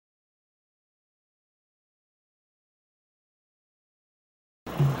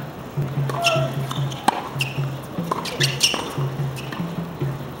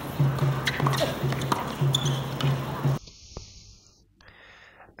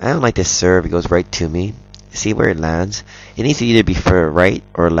I don't like this serve. It goes right to me. See where it lands? It needs to either be for right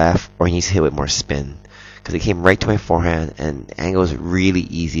or left, or he needs to hit with more spin. Because it came right to my forehand, and the angle is really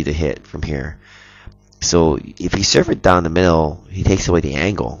easy to hit from here. So if you serve it down the middle, he takes away the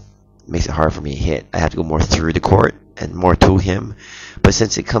angle. It makes it hard for me to hit. I have to go more through the court and more to him. But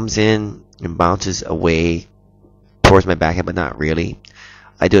since it comes in and bounces away towards my backhand, but not really,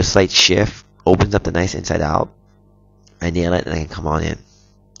 I do a slight shift, opens up the nice inside out. I nail it, and I can come on in.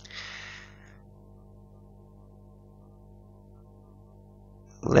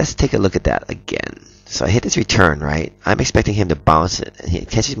 Let's take a look at that again. So I hit this return, right? I'm expecting him to bounce it, and he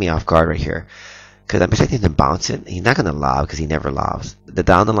catches me off guard right here. Because I'm expecting him to bounce it. He's not going to lob because he never lobs. The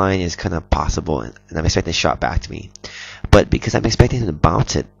down the line is kind of possible, and I'm expecting a shot back to me. But because I'm expecting him to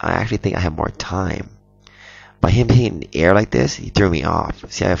bounce it, I actually think I have more time. By him hitting the air like this, he threw me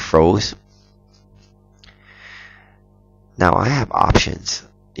off. See how I froze? Now I have options.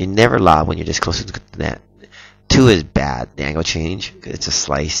 You never lob when you're just close to the net. 2 is bad, the angle change. It's a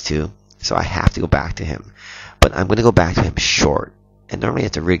slice too. So I have to go back to him. But I'm going to go back to him short. And normally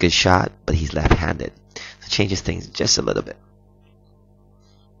it's a really good shot, but he's left-handed. So it changes things just a little bit.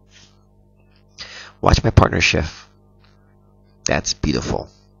 Watch my partner shift. That's beautiful.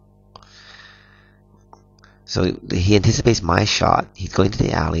 So he anticipates my shot. He's going to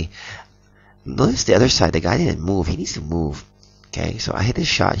the alley. Notice the other side. The guy didn't move. He needs to move. Okay, so I hit his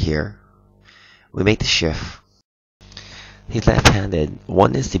shot here. We make the shift. He's left-handed.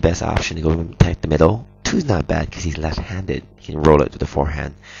 1 is the best option to go and attack the middle. 2 is not bad because he's left-handed. He can roll it to the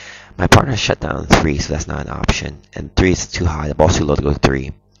forehand. My partner shut down 3, so that's not an option. And 3 is too high. The ball's too low to go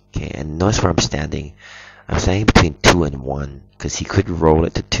 3. Okay, and notice where I'm standing. I'm standing between 2 and 1 because he could roll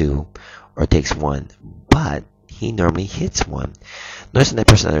it to 2 or takes 1. But he normally hits 1. Notice that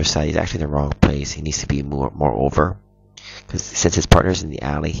person on the other side is actually in the wrong place. He needs to be more over. Because since his partner's in the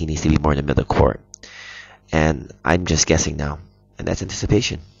alley, he needs to be more in the middle court. And I'm just guessing now. And that's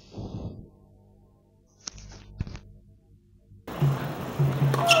anticipation.